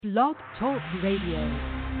Blog Talk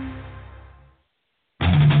Radio.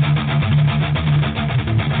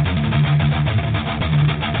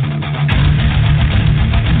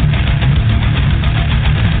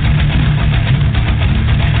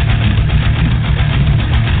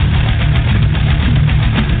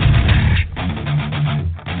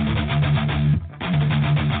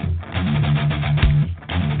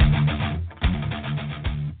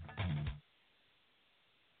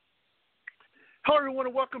 Hello, everyone,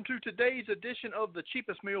 and welcome to today's edition of The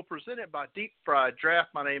Cheapest Meal presented by Deep Fried Draft.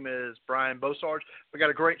 My name is Brian Bosarge. We got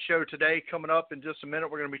a great show today coming up in just a minute.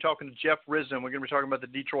 We're going to be talking to Jeff Risdon. We're going to be talking about the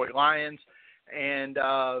Detroit Lions and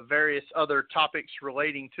various other topics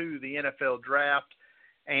relating to the NFL Draft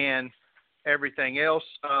and everything else.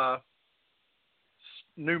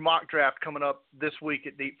 New mock draft coming up this week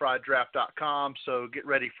at deepfrieddraft.com, so get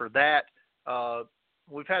ready for that.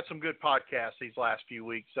 We've had some good podcasts these last few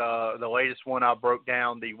weeks. The latest one, I broke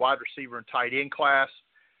down the wide receiver and tight end class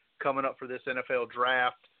coming up for this NFL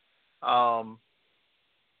draft. I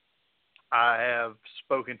have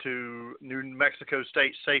spoken to New Mexico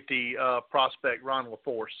State safety prospect Ron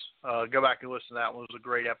LaForce. Go back and listen to that one. It was a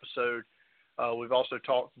great episode. We've also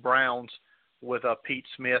talked Browns with Pete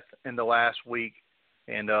Smith in the last week,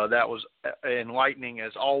 and that was enlightening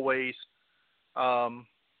as always. Kind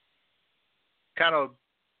of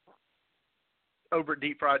over at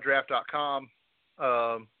deepfrieddraft.com,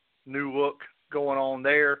 new look going on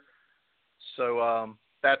there. So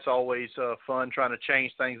that's always fun, trying to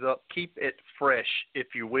change things up. Keep it fresh,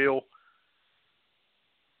 if you will.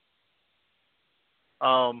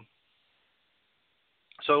 So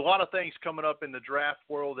a lot of things coming up in the draft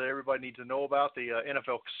world that everybody needs to know about. The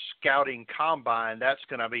NFL Scouting Combine, that's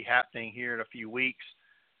going to be happening here in a few weeks.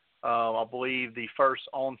 I believe the first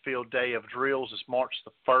on-field day of drills is March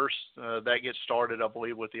the 1st. That gets started, I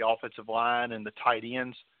believe, with the offensive line and the tight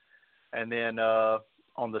ends. And then on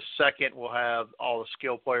the 2nd, we'll have all the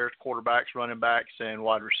skill players, quarterbacks, running backs, and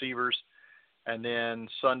wide receivers. And then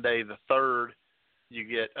Sunday the 3rd, you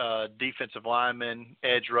get defensive linemen,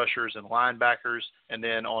 edge rushers, and linebackers. And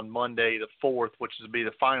then on Monday the 4th, which will be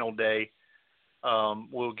the final day,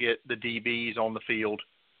 we'll get the DBs on the field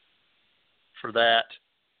for that.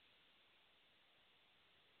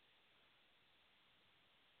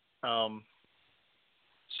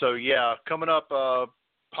 Coming up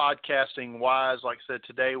podcasting-wise, like I said,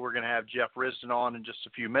 today we're going to have Jeff Risdon on in just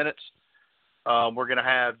a few minutes. We're going to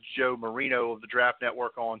have Joe Marino of the Draft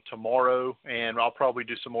Network on tomorrow, and I'll probably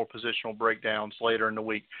do some more positional breakdowns later in the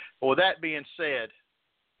week. But with that being said,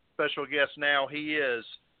 special guest now, he is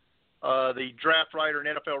the draft writer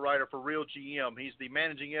and NFL writer for Real GM. He's the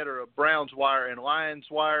managing editor of BrownsWire and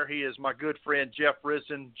LionsWire. He is my good friend, Jeff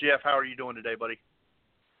Risdon. Jeff, how are you doing today, buddy?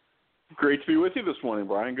 Great to be with you this morning,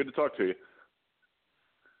 Brian. Good to talk to you.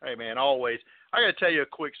 Hey, man, always. I got to tell you a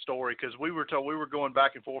quick story because we were going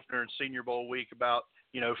back and forth during Senior Bowl week about,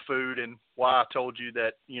 food and why I told you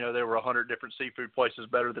that, there were 100 different seafood places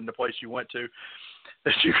better than the place you went to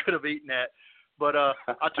that you could have eaten at. But I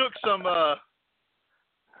took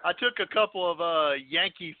a couple of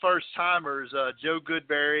Yankee first-timers. Joe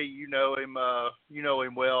Goodberry, you know him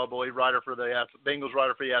well, I believe, writer for the Bengals,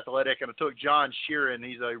 writer for The Athletic, and I took John Sheeran.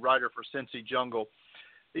 He's a writer for Cincy Jungle.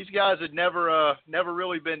 These guys had never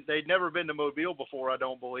been to Mobile before, I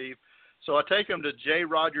don't believe. So I take them to J.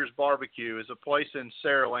 Rogers Barbecue. It's a place in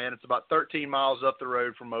Saraland. It's about 13 miles up the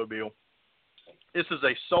road from Mobile. This is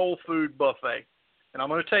a soul food buffet, and I'm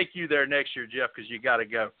going to take you there next year, Jeff, because you got to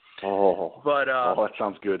go. That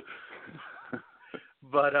sounds good.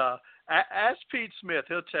 But ask Pete Smith;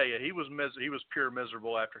 he'll tell you he was pure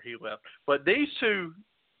miserable after he left. But these two,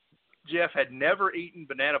 Jeff, had never eaten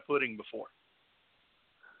banana pudding before.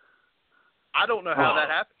 I don't know how that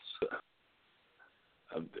happens.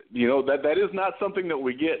 That is not something that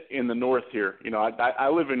we get in the north here. I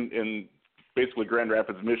live in basically Grand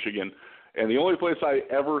Rapids, Michigan. And the only place I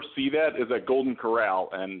ever see that is at Golden Corral,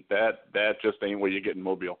 and that just ain't what you get in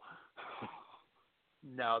Mobile.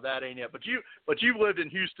 No, that ain't it. But you've lived in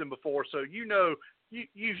Houston before, so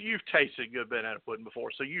you've tasted good banana pudding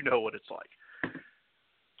before, so you know what it's like.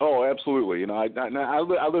 Oh, absolutely. I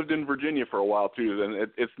lived in Virginia for a while too, and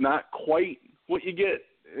it's not quite what you get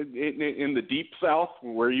in the deep South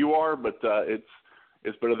where you are, but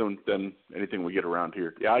it's better than anything we get around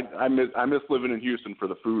here. Yeah, I miss living in Houston for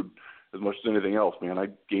the food as much as anything else, man. I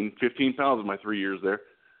gained 15 pounds in my 3 years there.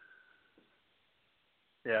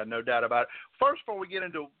 Yeah, no doubt about it. First, before we get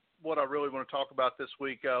into what I really want to talk about this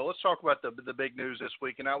week, let's talk about the big news this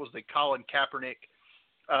week, and that was the Colin Kaepernick,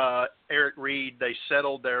 Eric Reed. They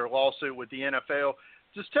settled their lawsuit with the NFL.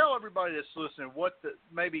 just tell everybody that's listening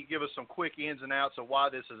maybe give us some quick ins and outs of why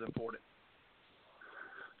this is important.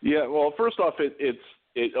 Yeah, well, first off,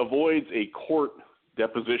 it avoids a court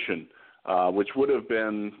deposition, which would have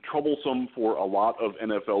been troublesome for a lot of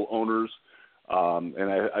NFL owners.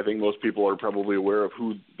 And I think most people are probably aware of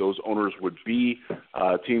who those owners would be.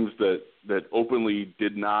 Teams that openly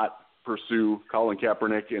did not pursue Colin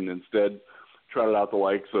Kaepernick and instead trotted out the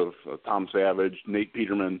likes of Tom Savage, Nate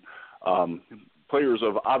Peterman, players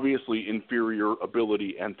of obviously inferior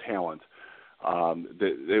ability and talent.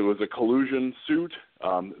 It was a collusion suit.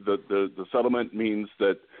 The settlement means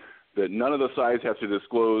that none of the sides have to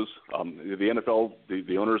disclose. The NFL,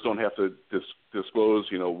 the owners don't have to disclose,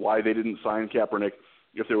 why they didn't sign Kaepernick,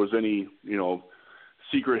 if there was any,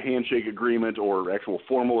 secret handshake agreement or actual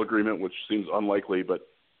formal agreement, which seems unlikely, but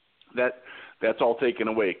that's all taken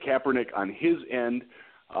away. Kaepernick, on his end,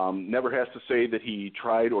 never has to say that he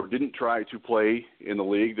tried or didn't try to play in the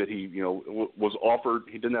league, that he, was offered.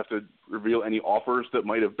 He didn't have to reveal any offers that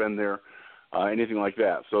might have been there, anything like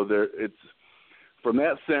that. So from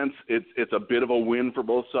that sense, it's a bit of a win for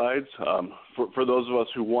both sides. For those of us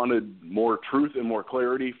who wanted more truth and more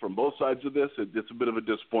clarity from both sides of this, it's a bit of a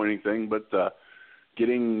disappointing thing. But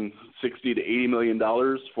getting $60 to $80 million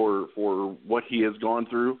for what he has gone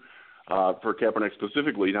through for Kaepernick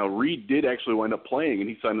specifically. Now, Reed did actually wind up playing, and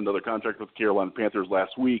he signed another contract with the Carolina Panthers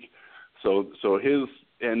last week. So his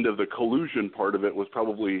end of the collusion part of it was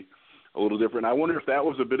probably a little different. I wonder if that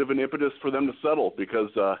was a bit of an impetus for them to settle, because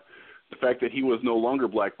the fact that he was no longer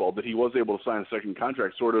blackballed, that he was able to sign a second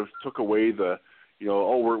contract, sort of took away the,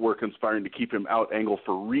 we're conspiring to keep him out angle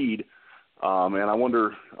for Reed. And I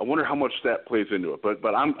wonder how much that plays into it.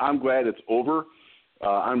 But I'm glad it's over.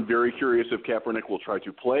 I'm very curious if Kaepernick will try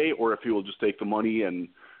to play, or if he will just take the money and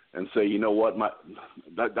say, you know what,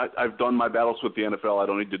 I've done my battles with the NFL. I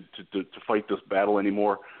don't need to fight this battle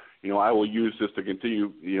anymore. I will use this to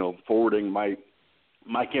continue, forwarding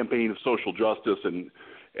my campaign of social justice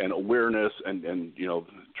and awareness and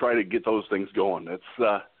try to get those things going.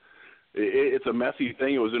 It's a messy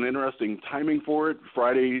thing. It was an interesting timing for it.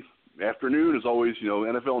 Friday afternoon is always,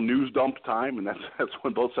 NFL news dump time, and that's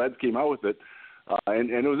when both sides came out with it. And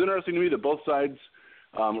it was interesting to me that both sides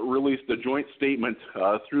released a joint statement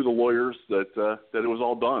through the lawyers that it was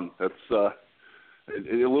all done. That's a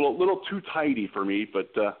little too tidy for me, but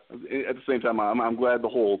at the same time, I'm glad the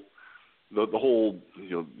whole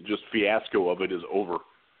just fiasco of it is over.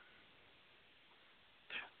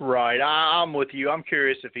 Right. I'm with you. I'm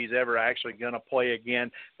curious if he's ever actually going to play again,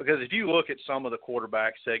 because if you look at some of the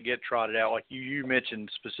quarterbacks that get trotted out, like you mentioned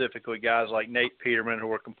specifically guys like Nate Peterman,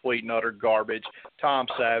 who are complete and utter garbage, Tom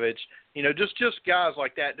Savage, just guys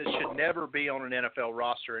like that should never be on an NFL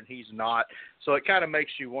roster, and he's not. So it kind of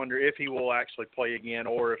makes you wonder if he will actually play again,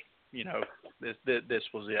 or if, this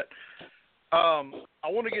was it. I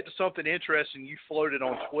want to get to something interesting you floated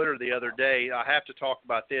on Twitter the other day. I have to talk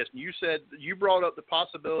about this. You said you brought up the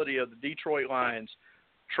possibility of the Detroit Lions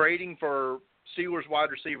trading for Steelers wide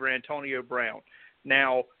receiver Antonio Brown.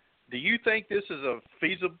 Now, do you think this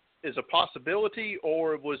is a possibility,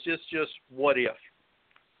 or was this just what if?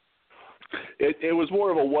 It was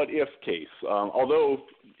more of a what if case. Although,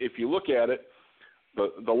 if you look at it,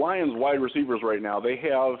 the Lions wide receivers right now, they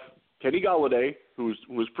have Kenny Golladay, who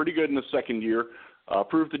was pretty good in his second year,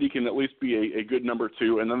 proved that he can at least be a good number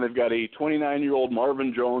two. And then they've got a 29-year-old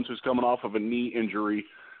Marvin Jones who's coming off of a knee injury.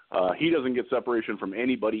 He doesn't get separation from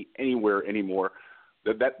anybody anywhere anymore.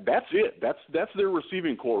 That's it. That's their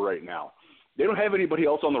receiving core right now. They don't have anybody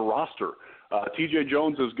else on the roster. T.J.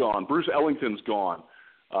 Jones is gone. Bruce Ellington's gone.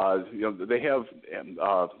 They have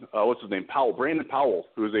what's his name? Brandon Powell,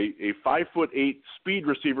 who is a 5'8" speed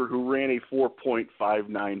receiver who ran a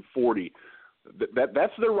 4.59 40.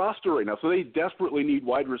 That's their roster right now. So they desperately need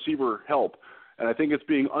wide receiver help, and I think it's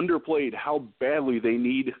being underplayed how badly they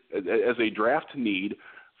need, as a draft need,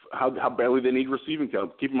 how badly they need receiving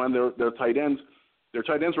talent. Keep in mind their tight ends. Their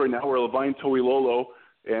tight ends right now are Levine Toilolo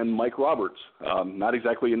and Mike Roberts. Not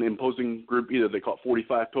exactly an imposing group either. They caught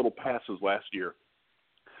 45 total passes last year.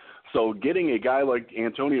 So getting a guy like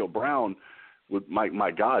Antonio Brown,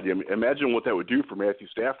 my God, imagine what that would do for Matthew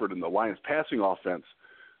Stafford and the Lions passing offense.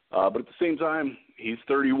 But at the same time, he's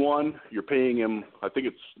 31. You're paying him, I think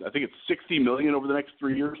it's $60 million over the next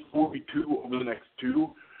 3 years, 42 over the next 2.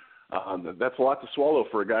 That's a lot to swallow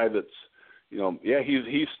for a guy that's,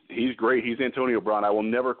 he's great. He's Antonio Brown. I will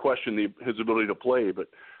never question his ability to play, but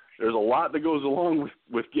there's a lot that goes along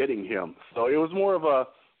with getting him. So it was more of a,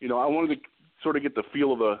 I wanted to sort of get the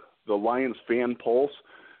feel of the Lions fan pulse.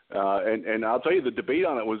 And I'll tell you, the debate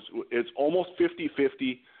on it's almost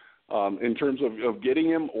 50-50. in terms of getting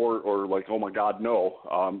him or like, oh my God, no.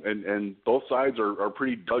 And both sides are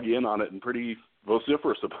pretty dug in on it and pretty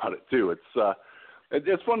vociferous about it too.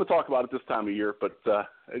 It's fun to talk about at this time of year, but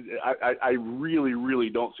I really, really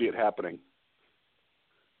don't see it happening.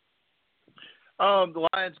 The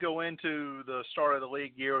Lions go into the start of the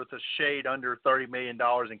league year with a shade under $30 million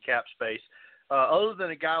in cap space. Other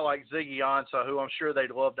than a guy like Ziggy Ansah, who I'm sure they'd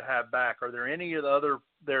love to have back, are there any of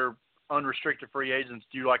their unrestricted free agents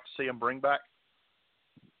do you like to see them bring back?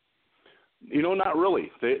 Not really.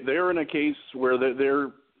 They're in a case where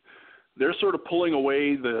they're sort of pulling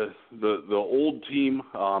away the old team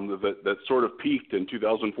that sort of peaked in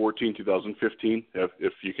 2014, 2015,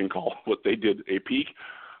 if you can call what they did a peak.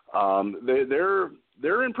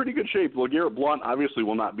 They're in pretty good shape. LeGarrette Blount obviously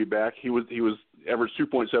will not be back. He was averaged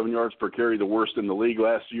 2.7 yards per carry, the worst in the league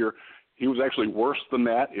last year. He was actually worse than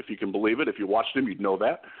that, if you can believe it. If you watched him, you'd know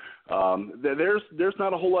that. There's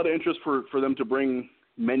not a whole lot of interest for them to bring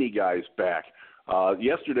many guys back.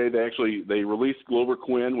 Yesterday they released Glover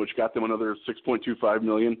Quinn, which got them another $6.25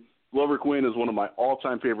 million. Glover Quinn is one of my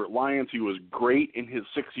all-time favorite Lions. He was great in his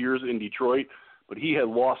 6 years in Detroit, but he had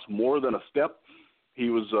lost more than a step. He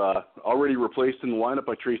was already replaced in the lineup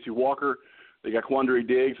by Tracy Walker. They got Quandre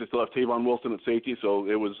Diggs. They still have Tavon Wilson at safety, so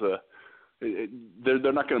it was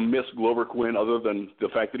they're not going to miss Glover Quinn other than the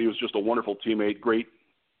fact that he was just a wonderful teammate, great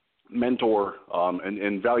mentor,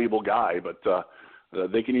 and valuable guy. But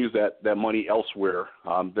they can use that money elsewhere.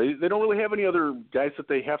 They don't really have any other guys that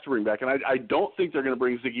they have to bring back, and I don't think they're going to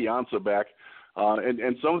bring Ziggy Ansah back.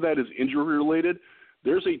 And some of that is injury related.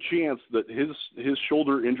 There's a chance that his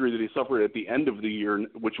shoulder injury that he suffered at the end of the year,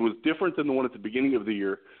 which was different than the one at the beginning of the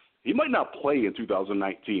year, he might not play in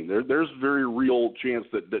 2019. There's very real chance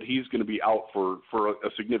that he's going to be out for a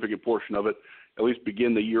significant portion of it, at least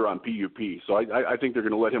begin the year on PUP. So I think they're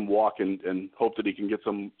going to let him walk and hope that he can get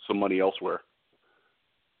some money elsewhere.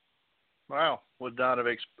 Wow,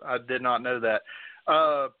 I did not know that.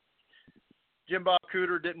 Jim Bob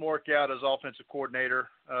Cooter didn't work out as offensive coordinator.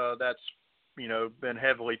 That's been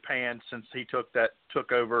heavily panned since he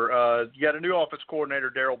took over. You got a new offense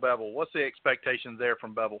coordinator, Darrell Bevell. What's the expectations there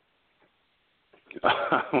from Bevell?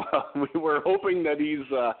 Well, we were hoping that he's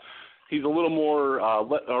a little more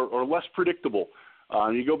or less predictable.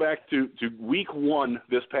 You go back to week 1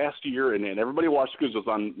 this past year, and everybody watched because it was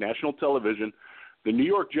on national television. The New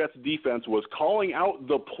York Jets defense was calling out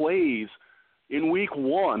the plays in week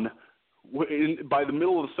 1 by the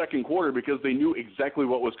middle of the second quarter because they knew exactly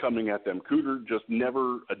what was coming at them. Cooter just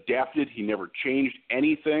never adapted. He never changed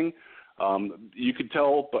anything. You could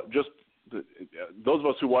tell, but just those of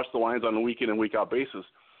us who watch the Lions on a week in and week out basis,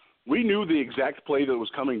 we knew the exact play that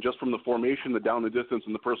was coming just from the formation, the down the distance,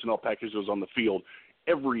 and the personnel packages on the field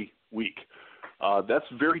every week. That's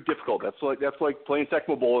very difficult. That's like playing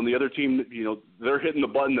Tecmo Bowl and the other team, they're hitting the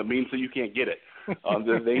button that means that you can't get it.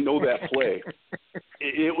 They know that play.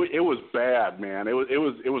 It was bad, man. It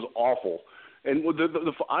was awful. And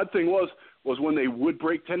the odd thing was when they would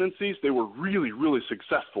break tendencies, they were really, really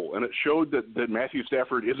successful, and it showed that Matthew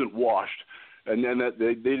Stafford isn't washed, and then that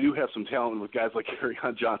they do have some talent with guys like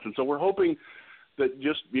Kerryon Johnson. So we're hoping that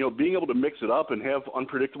just being able to mix it up and have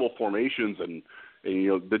unpredictable formations and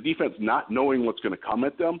the defense not knowing what's going to come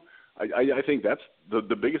at them. I think that's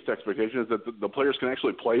the biggest expectation is that the players can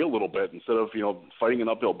actually play a little bit instead of fighting an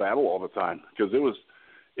uphill battle all the time, because it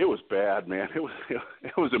was bad, man.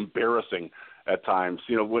 It was embarrassing at times.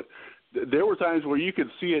 There were times where you could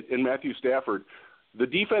see it in Matthew Stafford. The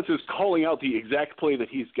defense is calling out the exact play that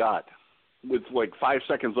he's got with like 5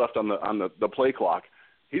 seconds left on the play clock.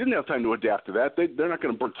 He didn't have time to adapt to that. They're not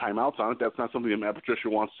going to burn timeouts on it. That's not something that Matt Patricia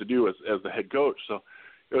wants to do as the head coach. So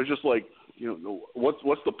it was just like,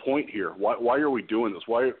 what's the point here? Why are we doing this?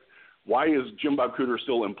 Why is Jim Bob Cooter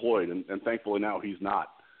still employed? And thankfully now he's not.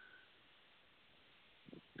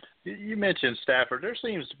 You mentioned Stafford. There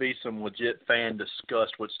seems to be some legit fan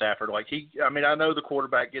disgust with Stafford. I know the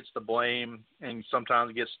quarterback gets the blame and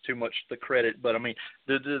sometimes gets too much the credit, but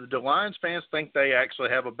do Lions fans think they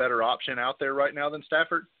actually have a better option out there right now than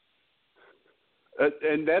Stafford?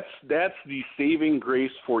 And that's the saving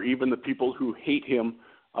grace for even the people who hate him.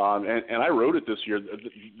 And I wrote it this year.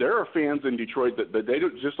 There are fans in Detroit that they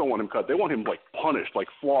just don't want him cut. They want him punished,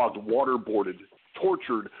 flogged, waterboarded,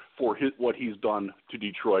 tortured for what he's done to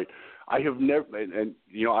Detroit. I have never, and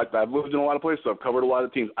I've lived in a lot of places. I've covered a lot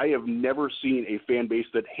of teams. I have never seen a fan base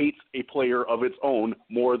that hates a player of its own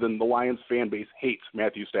more than the Lions fan base hates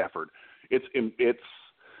Matthew Stafford. It's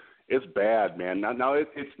bad, man. Now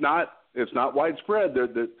it's not widespread.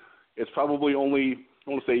 It's probably only, I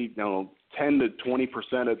want to say 10 to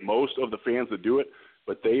 20% at most of the fans that do it.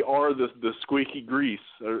 but they are the squeaky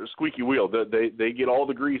wheel. They get all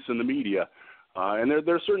the grease in the media. And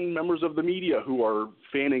there are certain members of the media who are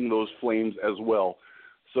fanning those flames as well.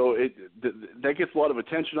 So that gets a lot of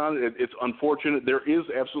attention on it. It's unfortunate. There is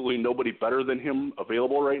absolutely nobody better than him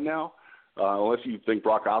available right now, unless you think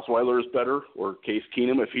Brock Osweiler is better or Case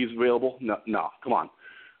Keenum if he's available. No, come on.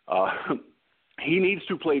 He needs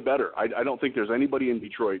to play better. I don't think there's anybody in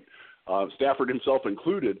Detroit, Stafford himself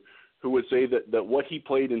included, who would say that what he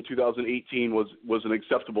played in 2018 was an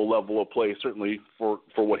acceptable level of play, certainly for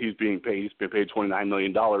what he's being paid. He's been paid $29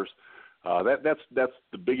 million. That's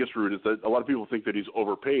the biggest root, is that a lot of people think that he's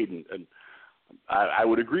overpaid, and I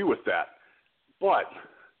would agree with that. But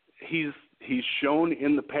he's shown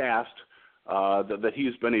in the past that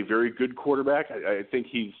he's been a very good quarterback. I think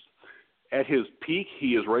he's at his peak.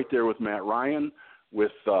 He is right there with Matt Ryan,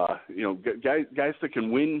 with guys that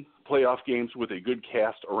can win playoff games with a good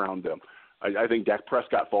cast around them. I think Dak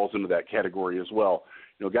Prescott falls into that category as well.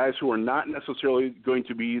 Guys who are not necessarily going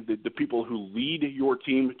to be the people who lead your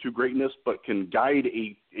team to greatness, but can guide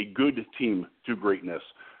a good team to greatness.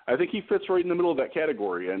 I think he fits right in the middle of that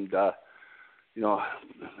category. And,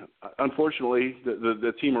 unfortunately,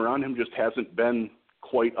 the team around him just hasn't been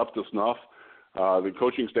quite up to snuff. The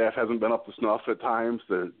coaching staff hasn't been up to snuff at times.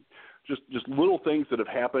 Just little things that have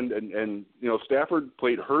happened. And Stafford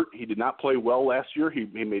played hurt. He did not play well last year. He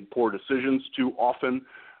made poor decisions too often.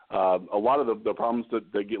 A lot of the problems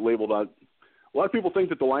that get labeled on, a lot of people think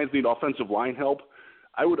that the Lions need offensive line help.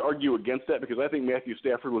 I would argue against that, because I think Matthew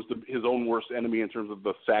Stafford was his own worst enemy in terms of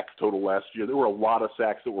the sacks total last year. There were a lot of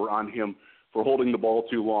sacks that were on him for holding the ball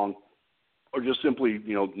too long, or just simply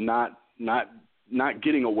not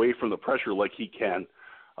getting away from the pressure like he can.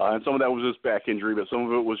 And some of that was his back injury, but some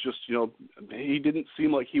of it was just he didn't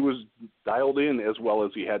seem like he was dialed in as well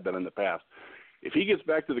as he had been in the past. If he gets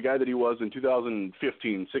back to the guy that he was in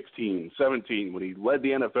 2015, 16, 17, when he led the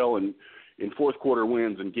NFL in fourth quarter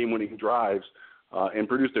wins and game-winning drives and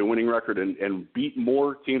produced a winning record and beat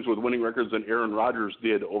more teams with winning records than Aaron Rodgers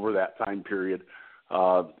did over that time period,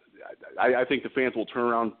 I think the fans will turn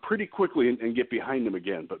around pretty quickly and get behind him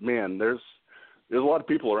again. But, man, there's a lot of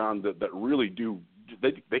people around that really do –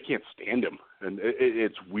 they can't stand him. And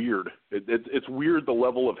it's weird. It's weird the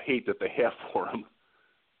level of hate that they have for him.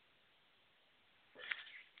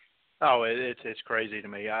 Oh, it's crazy to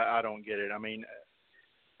me. I don't get it. I mean,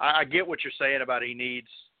 I get what you're saying about he needs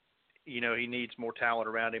more talent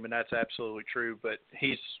around him, and that's absolutely true. But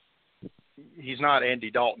he's not Andy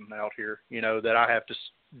Dalton out here, that I have to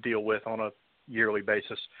deal with on a yearly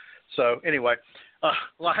basis. So anyway,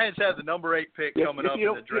 Lions have the number 8 pick coming up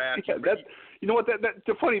in the draft. Yeah,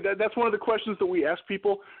 that's funny. That's one of the questions that we ask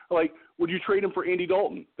people. Like, would you trade him for Andy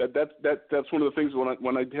Dalton? That's one of the things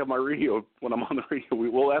when I have my radio, when I'm on the radio,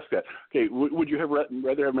 we'll ask that. Okay, would you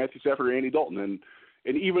rather have Matthew Stafford or Andy Dalton?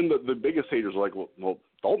 And even the biggest haters are like, well,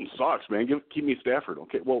 Dalton sucks, man. Keep me Stafford.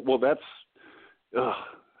 Okay, well that's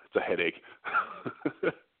it's a headache.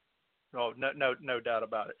 Oh, no doubt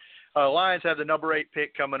about it. Lions have the number 8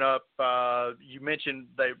 pick coming up. You mentioned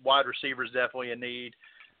the wide receiver is definitely a need.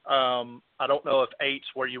 I don't know if 8's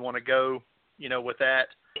where you want to go, with that.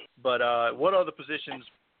 But what other positions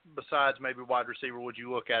besides maybe wide receiver would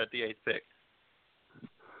you look at the 8th pick?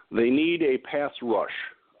 They need a pass rush,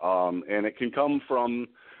 and it can come from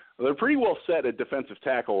 – they're pretty well set at defensive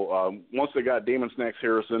tackle. Once they got Damon Snacks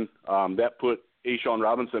Harrison, that put A'Shawn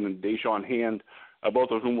Robinson and Deshaun Hand,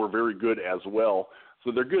 both of whom were very good as well.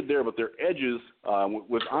 So they're good there, but their edges,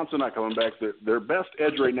 with Ansa not coming back, their best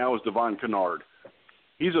edge right now is Devon Kennard.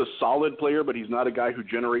 He's a solid player, but he's not a guy who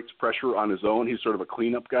generates pressure on his own. He's sort of a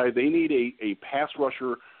cleanup guy. They need a pass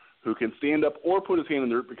rusher who can stand up or put his hand in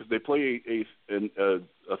the dirt, because they play a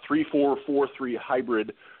 3-4-4-3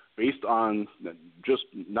 hybrid based on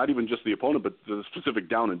not even just the opponent, but the specific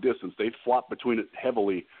down and distance. They flop between it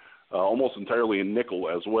heavily, almost entirely in nickel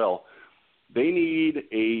as well. They need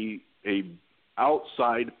a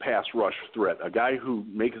outside pass rush threat, a guy who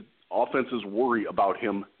makes offenses worry about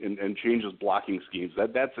him and changes blocking schemes.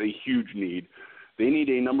 That's a huge need. They need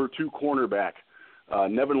a number 2 cornerback.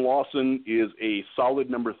 Nevin Lawson is a solid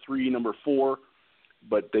number 3, number 4,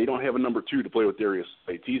 but they don't have a number 2 to play with Darius.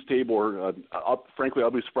 Teez Tabor, frankly,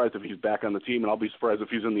 I'll be surprised if he's back on the team, and I'll be surprised if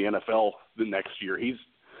he's in the NFL the next year.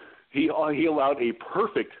 He allowed a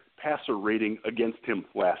perfect passer rating against him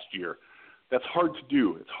last year. That's hard to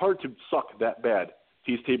do. It's hard to suck that bad.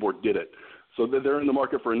 Teez Tabor did it. So they're in the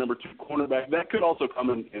market for a number 2 cornerback. That could also come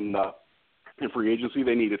in free agency.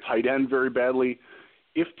 They need a tight end very badly.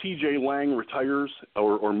 If T.J. Lang retires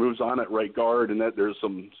or moves on at right guard, and that there's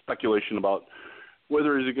some speculation about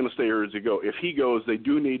whether is he going to stay or is he go. If he goes, they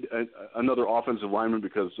do need another offensive lineman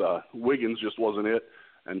because Wiggins just wasn't it,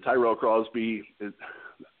 and Tyrell Crosby.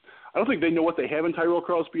 I don't think they know what they have in Tyrell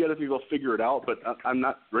Crosby yet. I think they'll figure it out, but I'm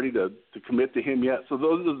not ready to commit to him yet. So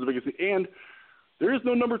those are the biggest thing. And there is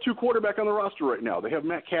no number 2 quarterback on the roster right now. They have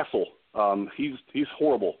Matt Castle. He's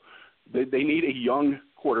horrible. They need a young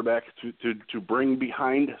quarterback to bring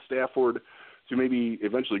behind Stafford to maybe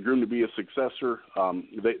eventually groom to be a successor.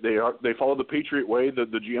 They follow the Patriot way. The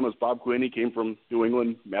GM is Bob Quinn. He came from New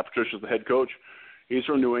England. Matt Patricia's the head coach. He's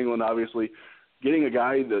from New England, obviously. Getting a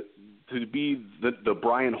guy that to be the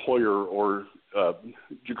Brian Hoyer or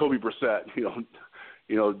Jacoby Brissett,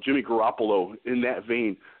 Jimmy Garoppolo in that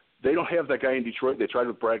vein. They don't have that guy in Detroit. They tried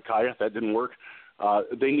with Brad Kaya. That didn't work.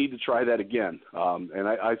 They need to try that again, and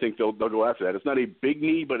I think they'll go after that. It's not a big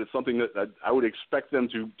need, but it's something that I would expect them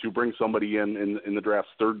to bring somebody in the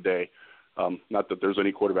draft's third day. Not that there's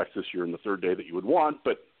any quarterbacks this year in the third day that you would want,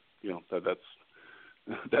 but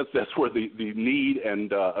that's where the need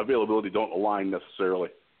and availability don't align necessarily.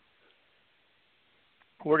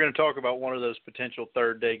 We're going to talk about one of those potential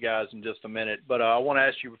third-day guys in just a minute, but I want to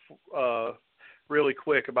ask you really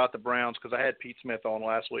quick about the Browns because I had Pete Smith on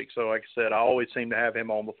last week. So, like I said, I always seem to have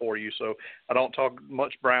him on before you, so I don't talk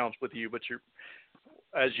much Browns with you, but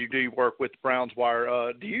as you do work with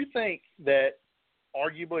BrownsWire, do you think that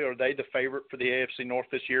arguably are they the favorite for the AFC North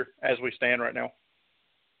this year as we stand right now?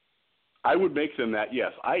 I would make them that,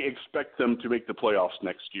 yes. I expect them to make the playoffs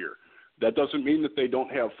next year. That doesn't mean that they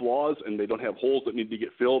don't have flaws and they don't have holes that need to get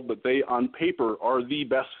filled, but they, on paper, are the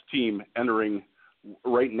best team entering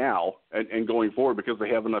right now and going forward because they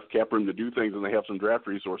have enough cap room to do things and they have some draft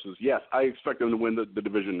resources. Yes, I expect them to win the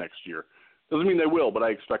division next year. Doesn't mean they will, but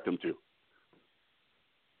I expect them to.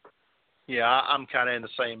 Yeah, I'm kind of in the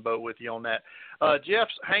same boat with you on that. Jeff,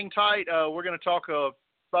 hang tight. We're going to talk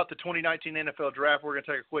about the 2019 NFL Draft. We're going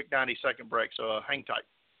to take a quick 90-second break, so hang tight.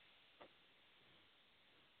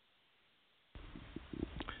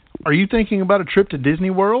 Are you thinking about a trip to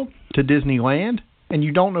Disney World, to Disneyland, and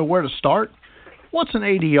you don't know where to start? What's an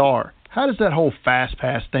ADR? How does that whole Fast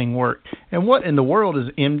Pass thing work? And what in the world is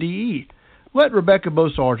MDE? Let Rebecca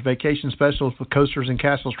Bosarge, vacation specialist with Coasters and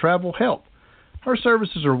Castles Travel, help. Her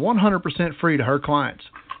services are 100% free to her clients.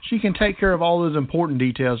 She can take care of all those important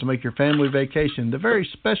details to make your family vacation the very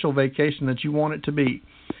special vacation that you want it to be.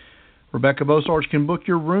 Rebecca Bosarge can book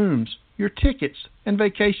your rooms, your tickets, and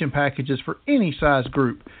vacation packages for any size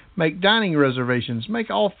group. Make dining reservations, make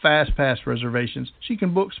all Fast Pass reservations. She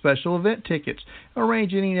can book special event tickets,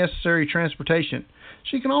 arrange any necessary transportation.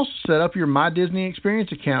 She can also set up your My Disney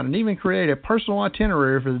Experience account and even create a personal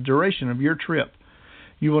itinerary for the duration of your trip.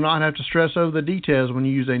 You will not have to stress over the details when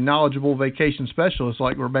you use a knowledgeable vacation specialist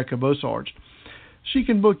like Rebecca Bosarge. She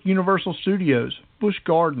can book Universal Studios, Busch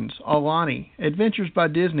Gardens, Alani, Adventures by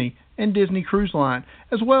Disney, and Disney Cruise Line,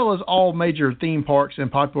 as well as all major theme parks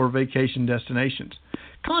and popular vacation destinations.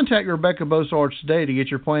 Contact Rebecca Bosarge today to get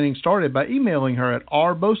your planning started by emailing her at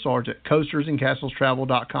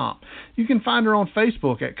rbosarge@coastersandcastlestravel.com. You can find her on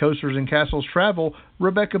Facebook at Coasters and Castles Travel,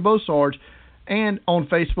 Rebecca Bosarge, and on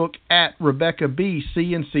Facebook at Rebecca B.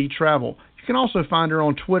 C&C Travel. You can also find her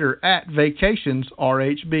on Twitter at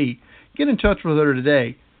VacationsRHB. Get in touch with her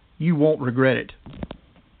today. You won't regret it.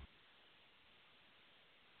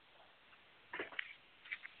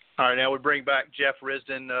 All right, now we bring back Jeff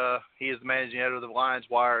Risdon. He is the managing editor of the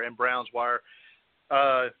LionsWire and BrownsWire.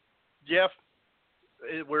 Jeff,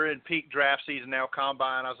 we're in peak draft season now.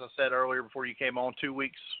 Combine, as I said earlier before you came on, 2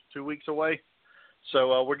 weeks away.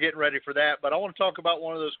 So we're getting ready for that. But I want to talk about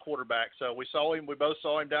one of those quarterbacks. We both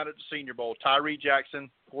saw him down at the Senior Bowl. Tyree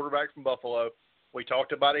Jackson, quarterback from Buffalo. We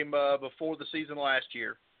talked about him before the season last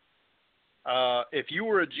year. If you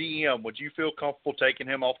were a GM, would you feel comfortable taking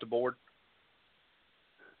him off the board?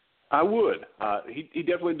 I would. He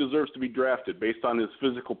definitely deserves to be drafted based on his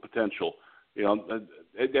physical potential.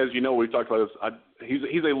 As you know, we've talked about this.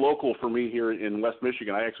 He's a local for me here in West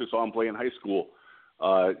Michigan. I actually saw him play in high school,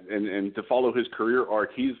 and to follow his career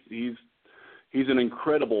arc, he's an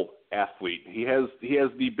incredible athlete. He has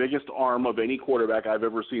the biggest arm of any quarterback I've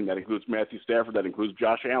ever seen. That includes Matthew Stafford. That includes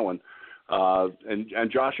Josh Allen. And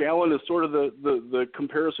Josh Allen is sort of the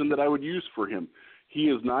comparison that I would use for him. He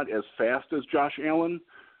is not as fast as Josh Allen,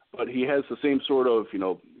 but he has the same sort of,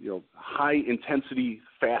 high intensity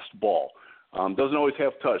fast ball. Doesn't always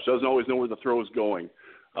have touch, doesn't always know where the throw is going,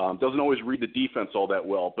 doesn't always read the defense all that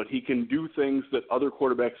well, but he can do things that other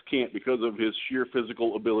quarterbacks can't because of his sheer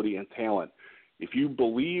physical ability and talent. If you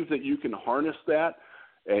believe that you can harness that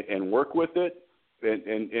and work with it,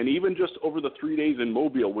 and even just over the 3 days in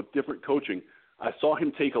Mobile with different coaching, I saw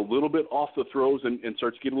him take a little bit off the throws and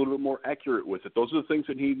start to get a little bit more accurate with it. Those are the things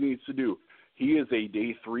that he needs to do. He is a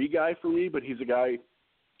day 3 guy for me, but he's a guy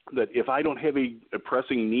that if I don't have a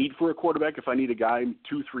pressing need for a quarterback, if I need a guy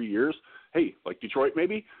 2-3 years, hey, like Detroit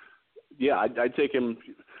maybe, yeah, I'd take him.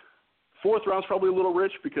 4th round's probably a little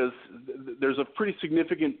rich because there's a pretty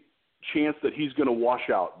significant chance that he's going to wash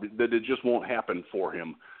out, that it just won't happen for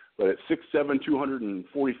him. But at 6'7",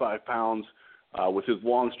 245 pounds, with his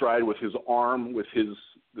long stride, with his arm, with his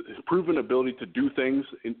proven ability to do things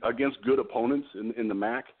against good opponents in the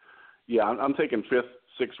MAC, yeah, I'm taking 5th,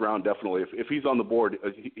 6th round definitely. If he's on the board,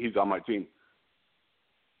 he's on my team.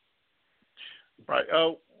 Right.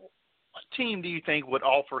 What team do you think would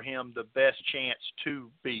offer him the best chance to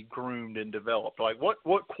be groomed and developed? Like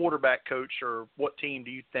what quarterback coach or what team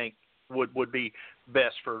do you think would be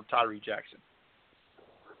best for Tyree Jackson?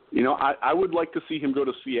 You know, I would like to see him go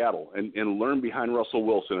to Seattle and learn behind Russell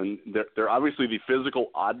Wilson. And they're obviously the physical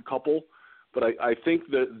odd couple, but I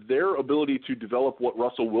think that their ability to develop what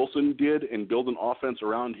Russell Wilson did and build an offense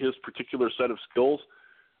around his particular set of skills,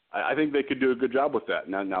 I think they could do a good job with that.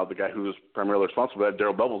 Now the guy who is primarily responsible for that,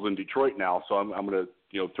 Darrell Bevell's in Detroit now, so I'm going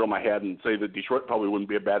to throw my hat and say that Detroit probably wouldn't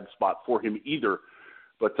be a bad spot for him either.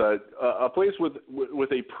 But a place with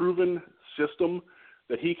a proven system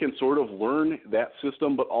that he can sort of learn that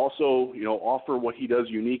system, but also, offer what he does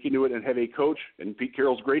unique into it and have a coach, and Pete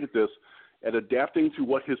Carroll's great at this, at adapting to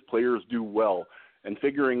what his players do well and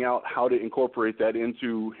figuring out how to incorporate that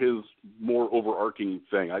into his more overarching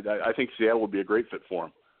thing. I think Seattle would be a great fit for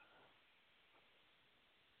him.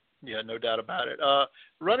 Yeah, no doubt about it.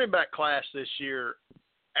 Running back class this year,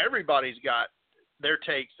 everybody's got their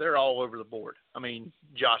takes. They're all over the board. I mean,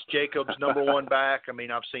 Josh Jacobs, number 1 back. I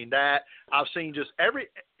mean, I've seen that. I've seen just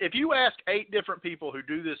if you ask 8 different people who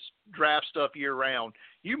do this draft stuff year round,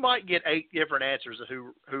 you might get 8 different answers of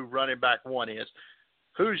who running back 1 is.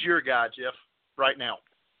 Who's your guy, Jeff, right now?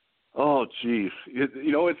 Oh, geez.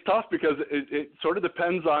 It's tough because it sort of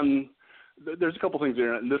depends on – there's a couple things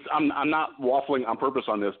there. And I'm not waffling on purpose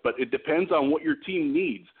on this, but it depends on what your team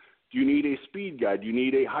needs. Do you need a speed guy? Do you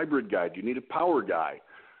need a hybrid guy? Do you need a power guy?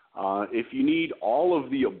 If you need all of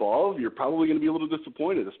the above, you're probably going to be a little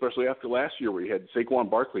disappointed, especially after last year where you had Saquon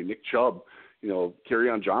Barkley, Nick Chubb,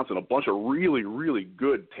 Kerryon Johnson, a bunch of really, really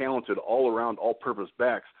good, talented, all-around, all-purpose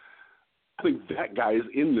backs. I think that guy is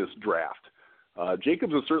in this draft.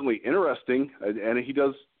 Jacobs is certainly interesting, and he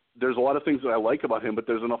does. There's a lot of things that I like about him, but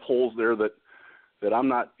there's enough holes there that I'm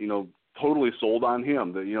not, totally sold on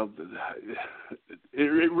him.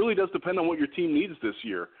 It really does depend on what your team needs this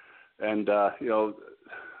year, and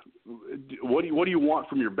what do you want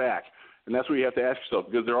from your back, and that's what you have to ask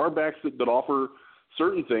yourself, because there are backs that offer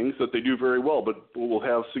certain things that they do very well, but will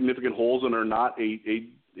have significant holes and are not a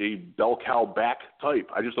bell cow back type.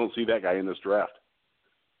 I just don't see that guy in this draft.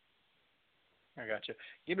 I got you.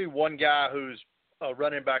 Give me one guy who's a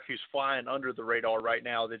running back who's flying under the radar right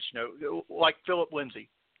now that like Phillip Lindsay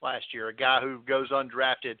last year, a guy who goes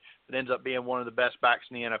undrafted but ends up being one of the best backs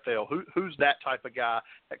in the NFL. Who's that type of guy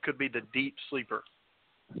that could be the deep sleeper?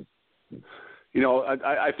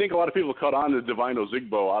 I think a lot of people caught on to Divine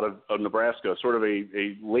Ozigbo out of Nebraska, sort of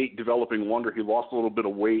a late developing wonder. He lost a little bit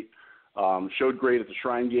of weight, showed great at the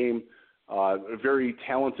Shrine game, a very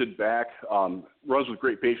talented back, runs with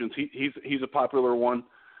great patience. He's a popular one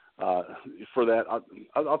for that.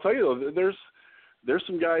 I'll tell you, though, there's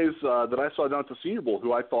some guys that I saw down at the Senior Bowl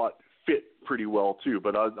who I thought fit pretty well too,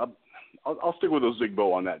 but I'll stick with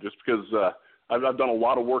Ozigbo on that just because I've done a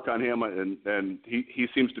lot of work on him, and he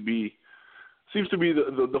seems to be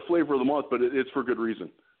the flavor of the month, but it's for good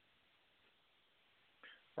reason.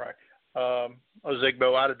 Right.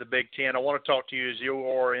 Ozigbo out of the Big Ten. I want to talk to you as you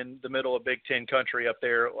are in the middle of Big Ten country up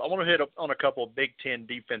there. I want to hit on a couple of Big Ten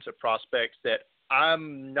defensive prospects that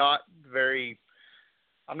I'm not going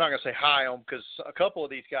to say high on, because a couple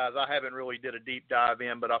of these guys I haven't really did a deep dive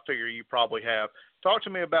in, but I figure you probably have. Talk to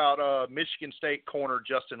me about Michigan State corner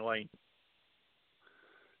Justin Lane.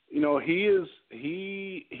 He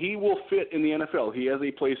will fit in the NFL. He has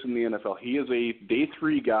a place in the NFL. He is a day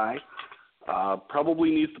 3 guy. Probably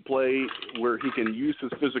needs to play where he can use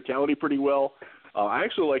his physicality pretty well. I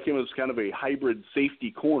actually like him as kind of a hybrid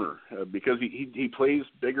safety corner because he plays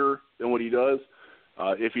bigger than what he does.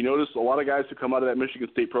 If you notice, a lot of guys who come out of that Michigan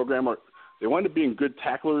State program they wind up being good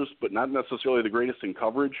tacklers, but not necessarily the greatest in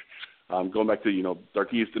coverage. Going back to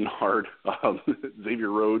Darqueze Dennard, Xavier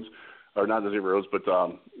Rhodes. Or not Xavier Rhodes, but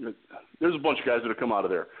there's a bunch of guys that have come out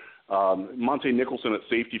of there. Monte Nicholson at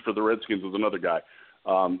safety for the Redskins is another guy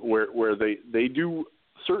where they do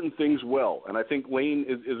certain things well. And I think Lane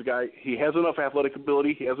is a guy, he has enough athletic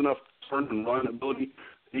ability, he has enough turn and run ability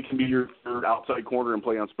he can be your third outside corner and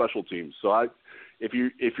play on special teams. So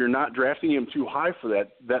if you're not drafting him too high for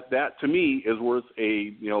that to me is worth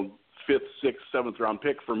a 5th, 6th, 7th round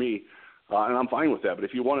pick for me, and I'm fine with that. But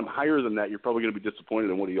if you want him higher than that, you're probably going to be disappointed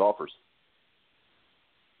in what he offers.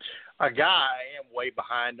 A guy I am way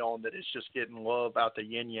behind on that is just getting love out the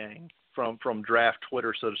yin yang from draft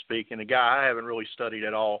Twitter, so to speak, and a guy I haven't really studied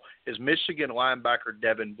at all is Michigan linebacker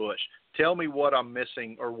Devin Bush. Tell me what I'm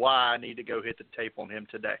missing or why I need to go hit the tape on him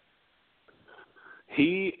today.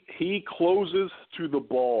 He closes to the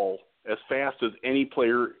ball as fast as any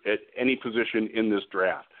player at any position in this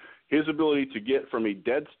draft. His ability to get from a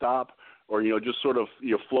dead stop or just sort of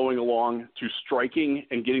flowing along to striking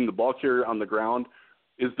and getting the ball carrier on the ground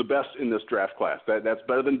is the best in this draft class. That's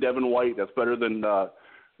better than Devin White. That's better than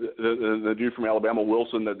the dude from Alabama,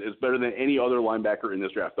 Wilson. That is better than any other linebacker in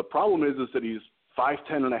this draft. The problem is that he's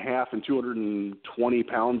 5'10 and a half and 220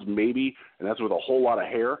 pounds maybe, and that's with a whole lot of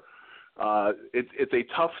hair. It's a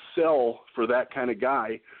tough sell for that kind of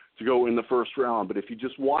guy to go in the first round. But if you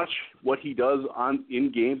just watch what he does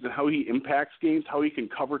in games and how he impacts games, how he can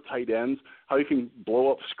cover tight ends, how he can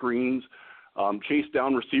blow up screens, chase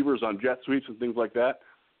down receivers on jet sweeps and things like that,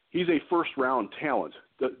 he's a first-round talent.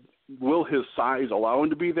 Will his size allow him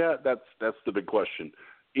to be that? That's the big question.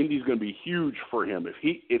 Indy's going to be huge for him.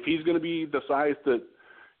 If he's going to be the size that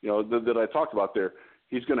that I talked about there,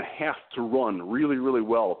 he's going to have to run really, really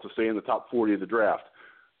well to stay in the top 40 of the draft.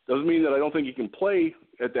 Doesn't mean that I don't think he can play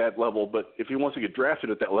at that level, but if he wants to get drafted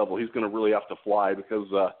at that level, he's going to really have to fly because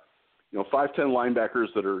 5'10"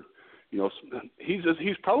 linebackers that are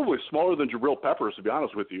he's probably smaller than Jabril Peppers, to be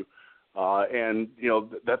honest with you. And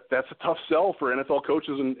that's a tough sell for NFL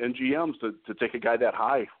coaches and GMs to take a guy that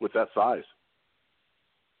high with that size.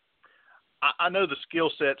 I know the skill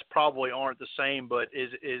sets probably aren't the same, but is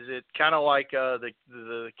it kind of like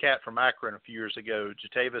the cat from Akron a few years ago,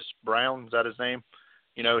 Jatavis Brown? Is that his name?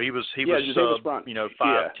 He was Jatavis Brown.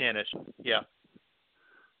 5'10"-ish. Yeah.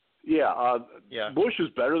 Yeah. Bush is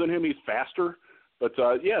better than him. He's faster. But,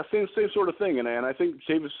 same sort of thing. And I think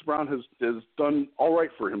Jatavis Brown has done all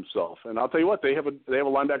right for himself. And I'll tell you what, they have a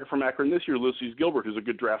linebacker from Akron this year, Ulysses Gilbert, who's a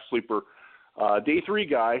good draft sleeper, day 3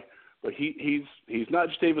 guy. But he's not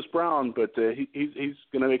Jatavis Brown, but he's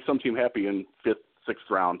going to make some team happy in 5th, 6th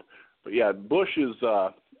round. But, yeah, Bush is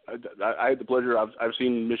I had the pleasure. I've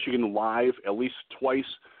seen Michigan live at least twice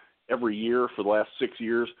every year for the last 6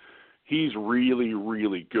 years. He's really,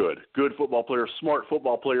 really good. Good football player, smart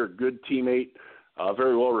football player, good teammate.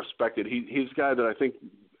 Very well respected. He's a guy that I think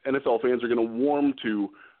NFL fans are going to warm to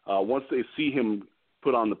once they see him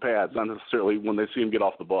put on the pads, not necessarily when they see him get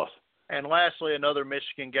off the bus. And lastly, another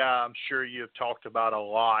Michigan guy I'm sure you've talked about a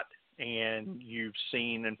lot and you've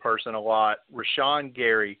seen in person a lot, Rashawn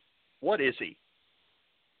Gary. What is he?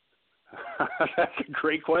 That's a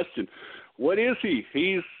great question. What is he?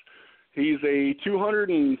 He's a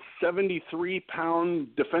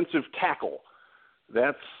 273-pound defensive tackle.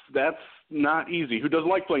 That's not easy. Who doesn't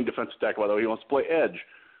like playing defensive tackle, by the way? He wants to play edge.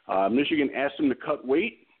 Michigan asked him to cut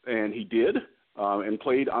weight, and he did, and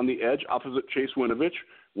played on the edge opposite Chase Winovich.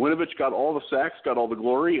 Winovich got all the sacks, got all the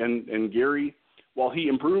glory, and Gary, while he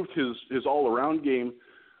improved his all-around game,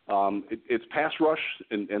 it's pass rush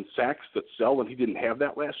and sacks that sell, and he didn't have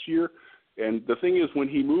that last year. And the thing is, when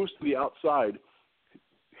he moves to the outside,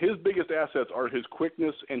 his biggest assets are his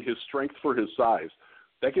quickness and his strength for his size.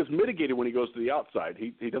 That gets mitigated when he goes to the outside.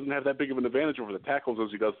 He doesn't have that big of an advantage over the tackles as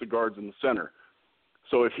he does the guards in the center.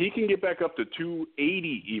 So if he can get back up to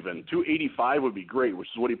 280 even, 285 would be great, which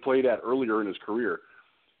is what he played at earlier in his career.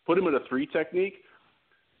 Put him in a 3 technique.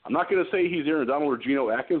 I'm not going to say he's Aaron Donald or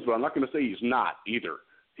Geno Atkins, but I'm not going to say he's not either.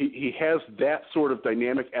 He has that sort of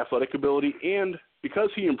dynamic athletic ability, and because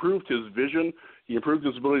he improved his vision, he improved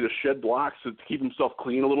his ability to shed blocks to keep himself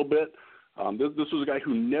clean a little bit. This was a guy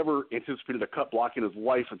who never anticipated a cut block in his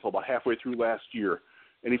life until about halfway through last year,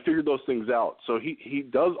 and he figured those things out. So he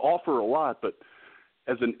does offer a lot, but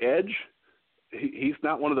as an edge, he's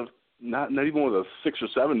not one of the not even one of the 6 or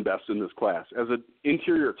 7 best in this class. As an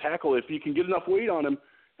interior tackle, if you can get enough weight on him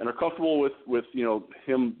and are comfortable with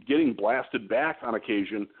him getting blasted back on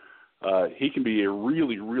occasion, he can be a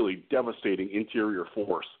really, really devastating interior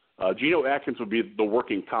force. Geno Atkins would be the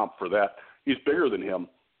working comp for that. He's bigger than him,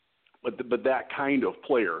 but that kind of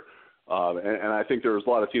player. And I think there's a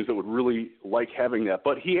lot of teams that would really like having that.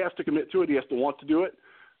 But he has to commit to it. He has to want to do it.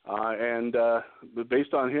 And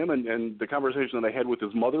based on him and the conversation that I had with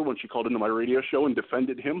his mother when she called into my radio show and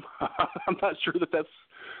defended him, I'm not sure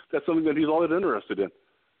that's something that he's all that interested in.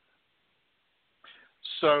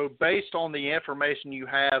 So based on the information you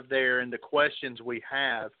have there and the questions we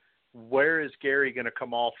have, where is Gary going to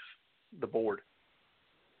come off the board?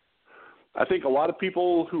 I think a lot of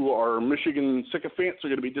people who are Michigan sycophants are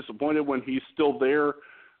going to be disappointed when he's still there,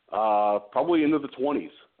 probably into the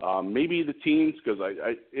 20s, maybe the teens, because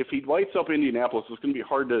if he lights up Indianapolis, it's going to be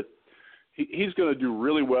hard to – he's going to do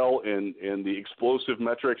really well in the explosive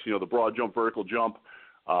metrics, the broad jump, vertical jump.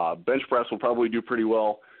 Bench press will probably do pretty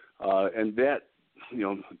well. And that,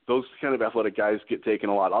 those kind of athletic guys get taken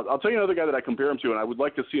a lot. I'll tell you another guy that I compare him to, and I would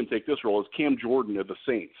like to see him take this role, is Cam Jordan of the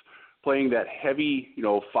Saints, playing that heavy,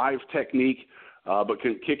 5 technique, but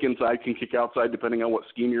can kick inside, can kick outside, depending on what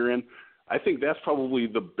scheme you're in. I think that's probably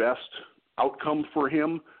the best outcome for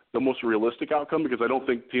him, the most realistic outcome, because I don't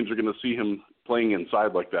think teams are going to see him playing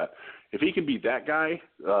inside like that. If he can be that guy,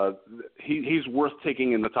 he's worth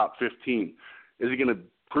taking in the top 15. Is he going to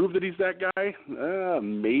prove that he's that guy?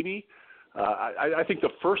 Maybe. I think the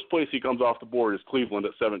first place he comes off the board is Cleveland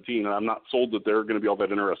at 17, and I'm not sold that they're going to be all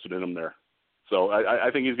that interested in him there. So I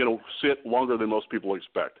think he's going to sit longer than most people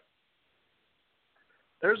expect.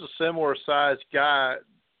 There's a similar sized guy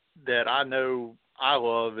that I know I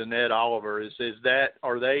love, and Ed Oliver.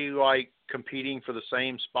 Are they like competing for the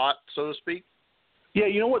same spot, so to speak? Yeah,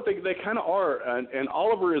 you know what, they kind of are. And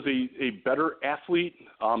Oliver is a better athlete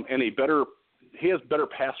and he has better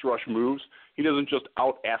pass rush moves. He doesn't just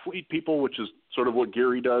out-athlete people, which is sort of what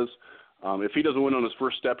Gary does. If he doesn't win on his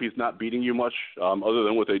first step, he's not beating you much, other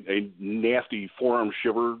than with a nasty forearm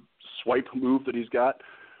shiver swipe move that he's got.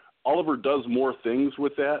 Oliver does more things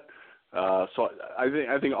with that. So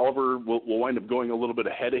I think Oliver will wind up going a little bit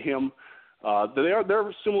ahead of him.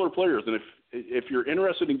 They're similar players, and if you're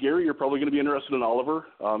interested in Gary, you're probably going to be interested in Oliver.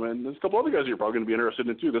 And there's a couple other guys you're probably going to be interested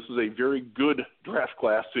in too. This is a very good draft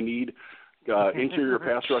class to need interior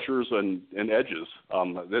pass rushers and edges.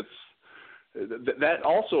 That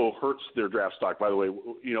also hurts their draft stock, by the way.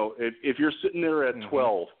 If you're sitting there at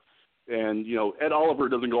 12 and, Ed Oliver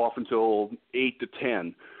doesn't go off until 8 to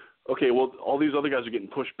 10, okay, well, all these other guys are getting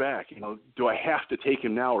pushed back. Do I have to take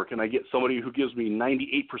him now, or can I get somebody who gives me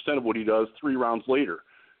 98% of what he does 3 rounds later?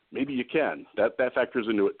 Maybe you can. That factors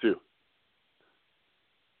into it too.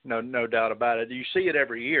 No doubt about it. You see it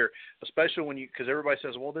every year, especially because everybody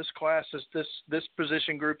says, well, this class is this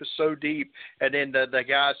position group is so deep, and then the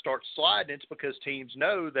guys start sliding. It's because teams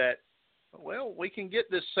know that, well, we can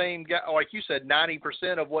get this same guy, like you said,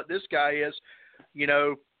 90% of what this guy is,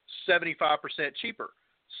 75% cheaper.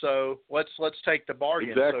 So let's take the bargain.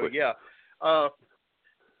 Exactly. So yeah.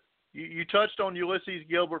 You touched on Ulysses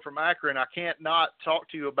Gilbert from Akron. I can't not talk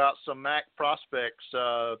to you about some MAC prospects.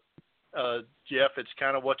 Jeff, it's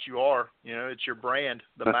kind of what you are. It's your brand,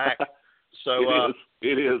 the MAC. So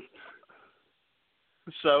it is.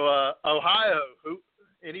 So Ohio,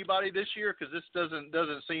 anybody this year? Because this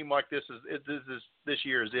doesn't seem like this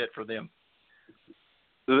year is it for them.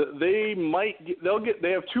 They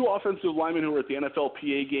have 2 offensive linemen who are at the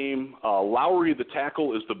NFLPA game. Lowry, the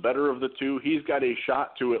tackle, is the better of the 2. He's got a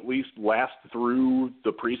shot to at least last through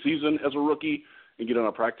the preseason as a rookie and get on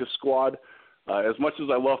a practice squad. As much as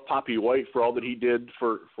I love Poppy White for all that he did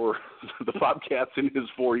for the Bobcats in his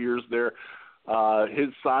 4 years there,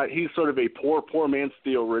 his side, he's sort of a poor man's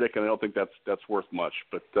Theo Riddick, and I don't think that's worth much.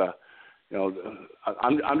 But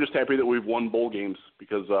I'm just happy that we've won bowl games,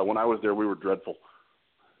 because when I was there, we were dreadful.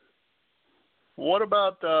 What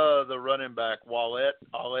about the running back, Wallet?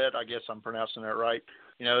 I guess I'm pronouncing that right.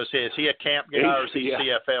 Is he a camp guy, or is he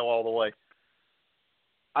CFL all the way?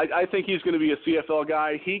 I think he's going to be a CFL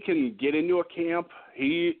guy. He can get into a camp.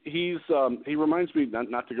 He reminds me,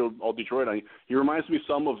 not to go all Detroit on you, he reminds me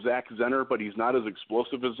some of Zach Zenner, but he's not as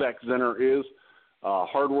explosive as Zach Zenner is.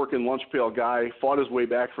 Hard-working lunch pail guy, fought his way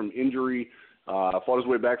back from injury, fought his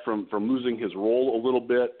way back from losing his role a little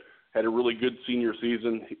bit, had a really good senior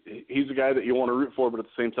season. He's a guy that you want to root for, but at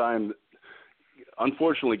the same time,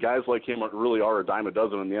 unfortunately, guys like him really are a dime a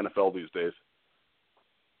dozen in the NFL these days.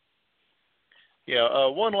 Yeah,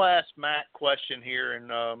 one last MAC question here, and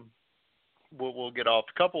we'll get off.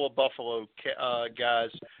 A couple of Buffalo guys.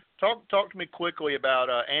 Talk to me quickly about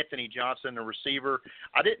Anthony Johnson, the receiver.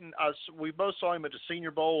 We both saw him at the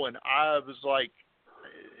Senior Bowl, and I was like,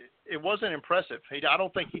 it wasn't impressive. I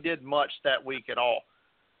don't think he did much that week at all.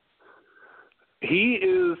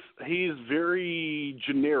 He's very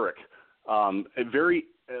generic,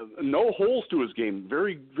 no holes to his game.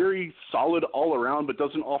 Very, very solid all around, but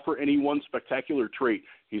doesn't offer any one spectacular trait.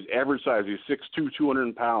 He's average size. He's 6'2",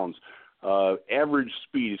 200 pounds. Average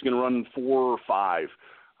speed. He's going to run 4 or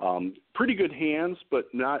 5. Pretty good hands, but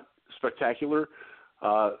not spectacular.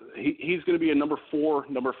 He's going to be a number 4,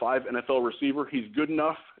 number 5 NFL receiver. He's good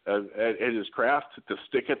enough at his craft to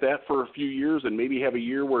stick at that for a few years, and maybe have a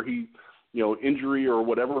year where he, injury or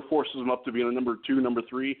whatever forces him up to being a number 2, number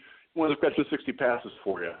 3. One of the catches 60 passes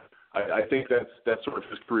for you. I think that's sort of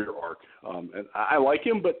his career arc. And I like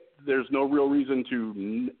him, but there's no real reason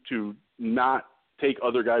to not take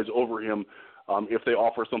other guys over him if they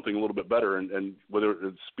offer something a little bit better, and whether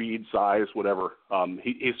it's speed, size, whatever.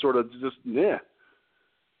 He's sort of just, yeah.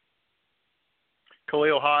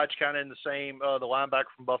 Khalil Hodge kind of in the same, the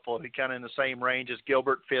linebacker from Buffalo, he kind of in the same range as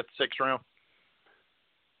Gilbert, 5th, 6th round.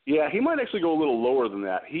 Yeah, he might actually go a little lower than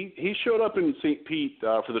that. He showed up in St. Pete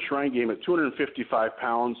for the Shrine game at 255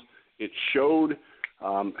 pounds. It showed.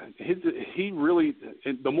 He really.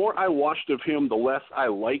 The more I watched of him, the less I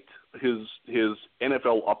liked his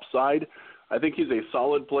NFL upside. I think he's a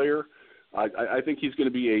solid player. I think he's going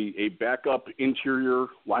to be a backup interior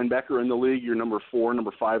linebacker in the league. Your number 4,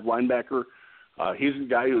 number 5 linebacker. He's a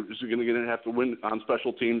guy who's going to have to win on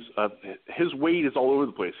special teams. His weight is all over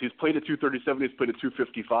the place. He's played at 237. He's played at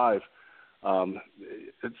 255.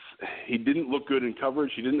 He didn't look good in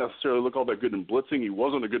coverage. He didn't necessarily look all that good in blitzing. He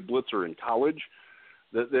wasn't a good blitzer in college.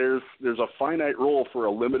 There's a finite role for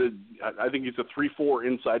a limited. I think he's a 3-4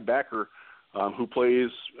 inside backer who plays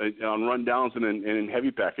on rundowns and in heavy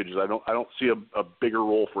packages. I don't see a bigger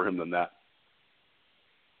role for him than that.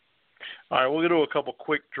 All right, we'll do a couple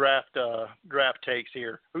quick draft takes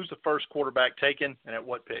here. Who's the first quarterback taken, and at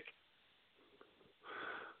what pick?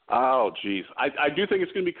 Oh, geez. I do think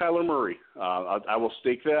it's going to be Kyler Murray. I will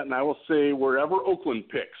stake that, and I will say wherever Oakland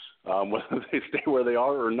picks, whether they stay where they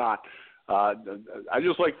are or not. I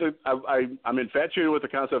just like I'm infatuated with the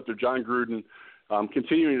concept of John Gruden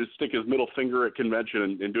continuing to stick his middle finger at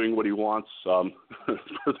convention and doing what he wants for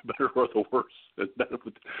the better or the worse. That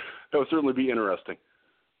would certainly be interesting.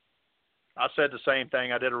 I said the same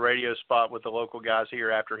thing. I did a radio spot with the local guys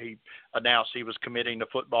here after he announced he was committing to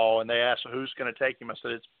football, and they asked who's going to take him. I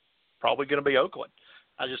said it's probably going to be Oakland.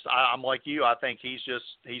 I'm like you. I think he's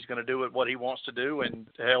going to do what he wants to do, and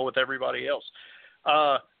to hell with everybody else.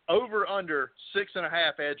 Over under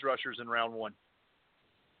 6.5 edge rushers in round 1.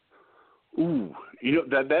 Ooh,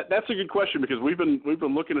 that's a good question because we've been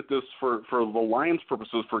looking at this for the Lions'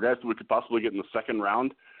 purposes for guys that we could possibly get in the second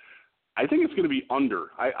round. I think it's going to be under.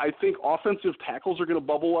 I think offensive tackles are going to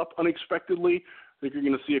bubble up unexpectedly. I think you're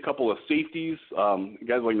going to see a couple of safeties,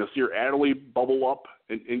 guys like Nasir Adderley bubble up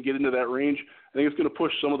and get into that range. I think it's going to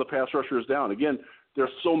push some of the pass rushers down. Again, there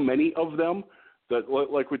are so many of them that,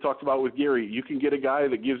 like we talked about with Gary, you can get a guy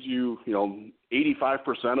that gives you,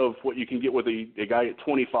 85% of what you can get with a guy at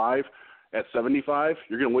 25 at 75.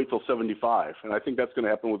 You're going to wait till 75, and I think that's going to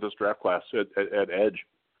happen with this draft class at edge.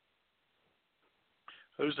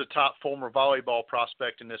 Who's the top former volleyball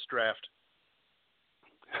prospect in this draft?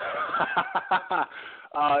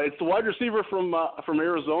 It's the wide receiver from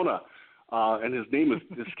Arizona, and his name is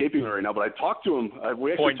escaping me right now. But I talked to him.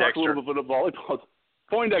 We actually talked a little bit of volleyball.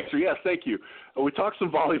 Poindexter, yes, thank you. We talked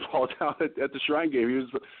some volleyball down at the Shrine game.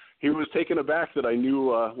 He was taken aback that I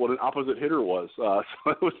knew what an opposite hitter was. So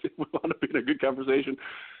we wound up being a good conversation.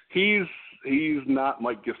 He's not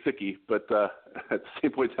Mike Gesicki, but at the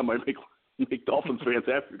same point, that might make Dolphins fans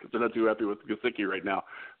happy because they're not too happy with Gesicki right now.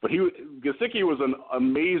 But Gesicki was an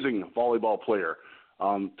amazing volleyball player,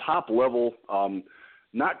 top level,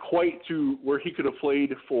 not quite to where he could have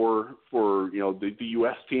played for the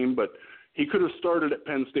U.S. team, but he could have started at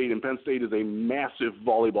Penn State, and Penn State is a massive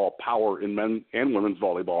volleyball power in men and women's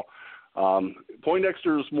volleyball.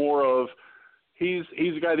 Poindexter's more of he's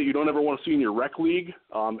a guy that you don't ever want to see in your rec league,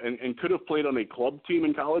 and could have played on a club team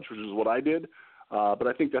in college, which is what I did. But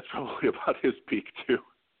I think that's probably about his peak too.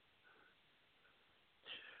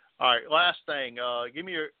 All right, last thing.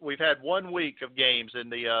 We've had 1 week of games in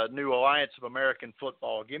the new Alliance of American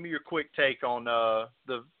Football. Give me your quick take on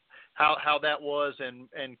how that was and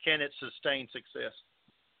can it sustain success?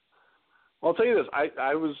 Well, I'll tell you this.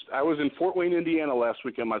 I was in Fort Wayne, Indiana last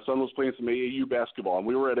weekend. My son was playing some AAU basketball, and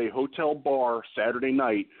we were at a hotel bar Saturday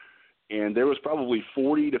night, and there was probably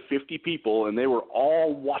 40 to 50 people, and they were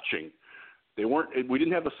all watching. We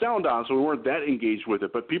didn't have the sound on, so we weren't that engaged with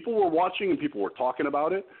it. But people were watching and people were talking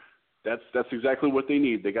about it. That's exactly what they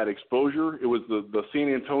need. They got exposure. It was the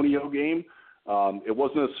San Antonio game. It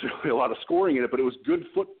wasn't necessarily a lot of scoring in it, but it was good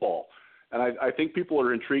football. And I think people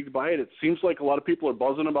are intrigued by it. It seems like a lot of people are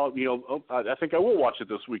buzzing about, I think I will watch it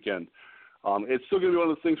this weekend. It's still going to be one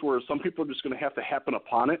of those things where some people are just going to have to happen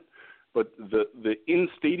upon it. But the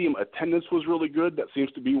in-stadium attendance was really good. That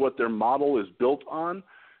seems to be what their model is built on.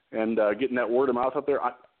 And getting that word of mouth out there.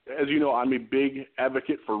 As you know, I'm a big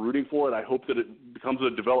advocate for rooting for it. I hope that it becomes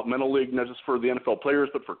a developmental league, not just for the NFL players,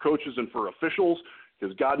 but for coaches and for officials,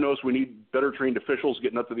 because God knows we need better trained officials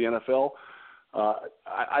getting up to the NFL.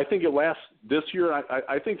 I think it lasts this year.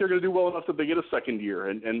 I think they're going to do well enough that they get a second year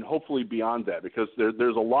and hopefully beyond that, because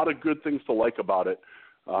there's a lot of good things to like about it.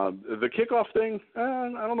 The kickoff thing,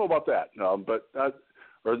 I don't know about that, but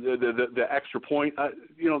or the extra point, that's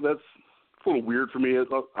a little weird for me.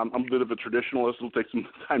 I'm a bit of a traditionalist. It'll take some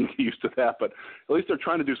time to get used to that, but at least they're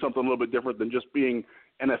trying to do something a little bit different than just being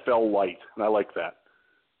NFL light, and I like that.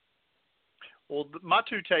 Well, my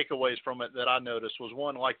two takeaways from it that I noticed was,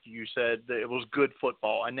 one, like you said, that it was good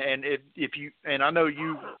football, and if you, and I know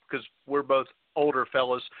you, because we're both older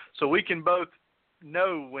fellas, so we can both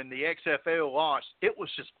know when the XFL launched, it was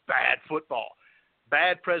just bad football,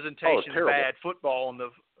 bad presentation, bad football, and the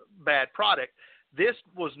bad product. This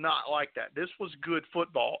was not like that. This was good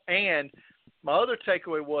football. And my other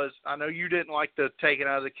takeaway was, I know you didn't like the taking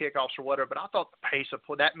out of the kickoffs or whatever, but I thought the pace of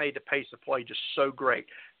play, that made the pace of play just so great.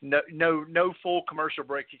 No full commercial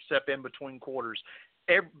break except in between quarters.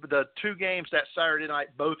 The two games that Saturday night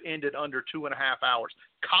both ended under 2.5 hours.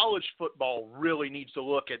 College football really needs to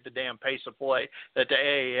look at the damn pace of play that the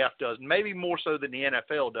AAF does, maybe more so than the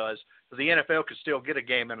NFL does, because the NFL could still get a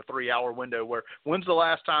game in a 3-hour window. Where when's the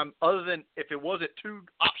last time, other than if it wasn't two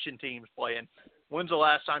option teams playing, when's the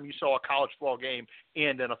last time you saw a college football game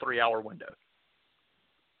end in a 3-hour window?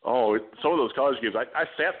 Oh, some of those college games. I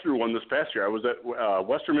sat through one this past year. I was at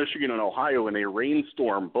Western Michigan and Ohio in a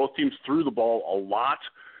rainstorm. Both teams threw the ball a lot.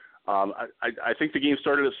 I think the game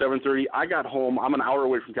started at 7:30. I got home. I'm an hour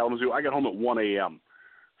away from Kalamazoo. I got home at 1 a.m.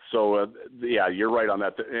 So, yeah, you're right on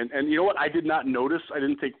that. And you know what? I did not notice. I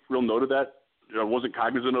didn't take real note of that. I wasn't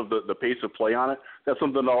cognizant of the pace of play on it. That's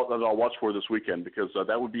something that I'll watch for this weekend, because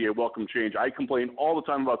that would be a welcome change. I complain all the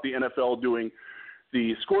time about the NFL doing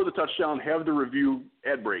the score the touchdown, have the review,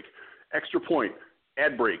 ad break, extra point,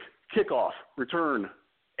 ad break, kickoff, return,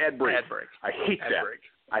 ad break. Ad break. I hate ad that. Break.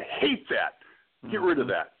 I hate that. Get rid of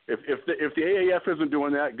that. If the AAF isn't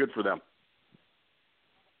doing that, good for them.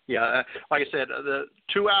 Yeah, like I said, the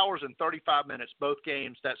 2 hours and 35 minutes, both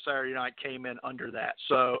games that Saturday night came in under that.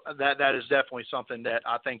 So that is definitely something that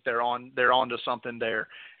I think they're on to something there.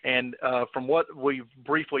 And from what we've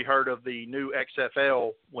briefly heard of the new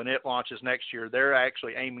XFL, when it launches next year, they're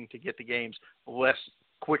actually aiming to get the games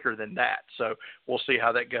quicker than that. So we'll see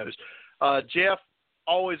how that goes. Jeff,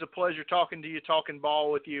 always a pleasure talking to you, talking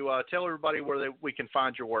ball with you. Tell everybody where we can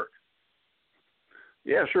find your work.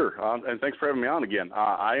 Yeah, sure. And thanks for having me on again.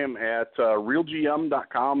 I am at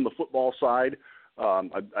realgm.com, the football side.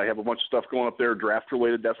 I have a bunch of stuff going up there,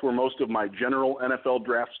 draft-related. That's where most of my general NFL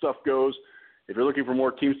draft stuff goes. If you're looking for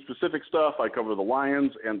more team-specific stuff, I cover the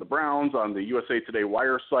Lions and the Browns on the USA Today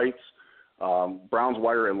Wire sites,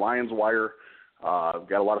 BrownsWire and LionsWire. I've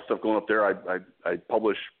got a lot of stuff going up there. I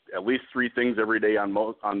publish at least 3 things every day on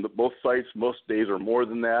both sites. Most days are more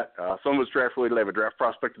than that. Some of it's draft-related. I have a draft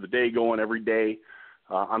prospect of the day going every day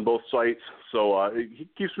on both sites. So it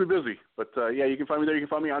keeps me busy. But, yeah, you can find me there. You can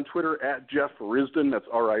find me on Twitter at Jeff Risdon. That's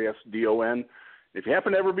Risdon. If you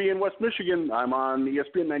happen to ever be in West Michigan, I'm on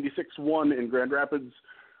ESPN 96.1 in Grand Rapids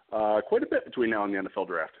quite a bit between now and the NFL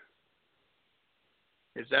draft.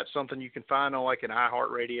 Is that something you can find on like an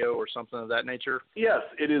iHeartRadio or something of that nature? Yes,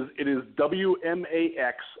 it is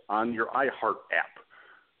WMAX on your iHeart app.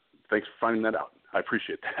 Thanks for finding that out. I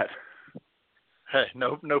appreciate that. Hey,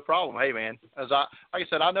 no problem. Hey, man, like I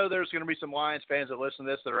said, I know there's going to be some Lions fans that listen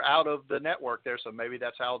to this that are out of the network there, so maybe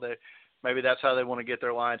that's how they want to get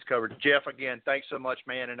their Lions covered. Jeff, again, thanks so much,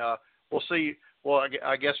 man, and we'll see. Well,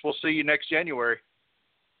 I guess we'll see you next January.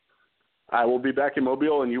 I will be back in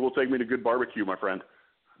Mobile, and you will take me to good barbecue, my friend.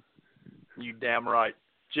 You damn right.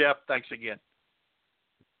 Jeff, thanks again.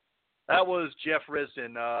 That was Jeff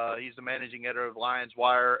Risdon. He's the managing editor of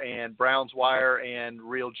LionsWire and BrownsWire and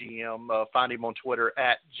Real GM. Find him on Twitter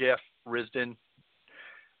at Jeff Risdon.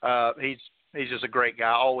 He's just a great guy.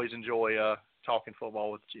 I always enjoy talking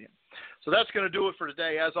football with Jim. So that's going to do it for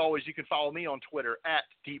today. As always, you can follow me on Twitter at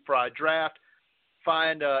Deep Fried Draft.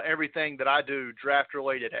 Find everything that I do draft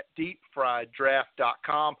related at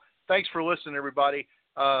deepfrieddraft.com. Thanks for listening, everybody.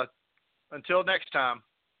 Until next time,